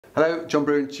Hello, John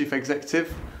Brewin, Chief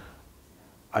Executive.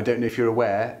 I don't know if you're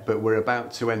aware, but we're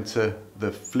about to enter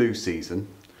the flu season,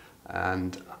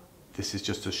 and this is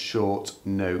just a short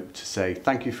note to say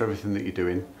thank you for everything that you're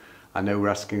doing. I know we're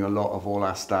asking a lot of all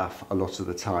our staff a lot of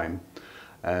the time,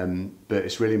 but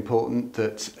it's really important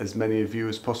that as many of you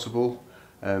as possible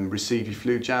receive your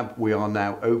flu jab. We are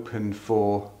now open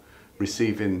for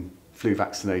receiving flu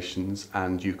vaccinations,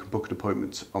 and you can book an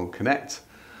appointment on Connect,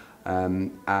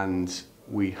 and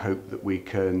we hope that we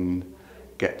can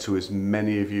get to as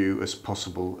many of you as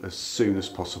possible as soon as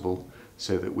possible,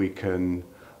 so that we can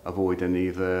avoid any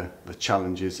of the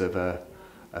challenges of a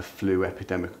flu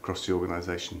epidemic across the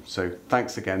organisation. So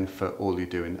thanks again for all you're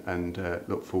doing, and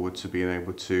look forward to being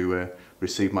able to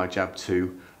receive my jab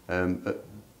too at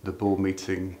the board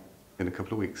meeting in a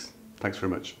couple of weeks. Thanks very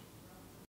much.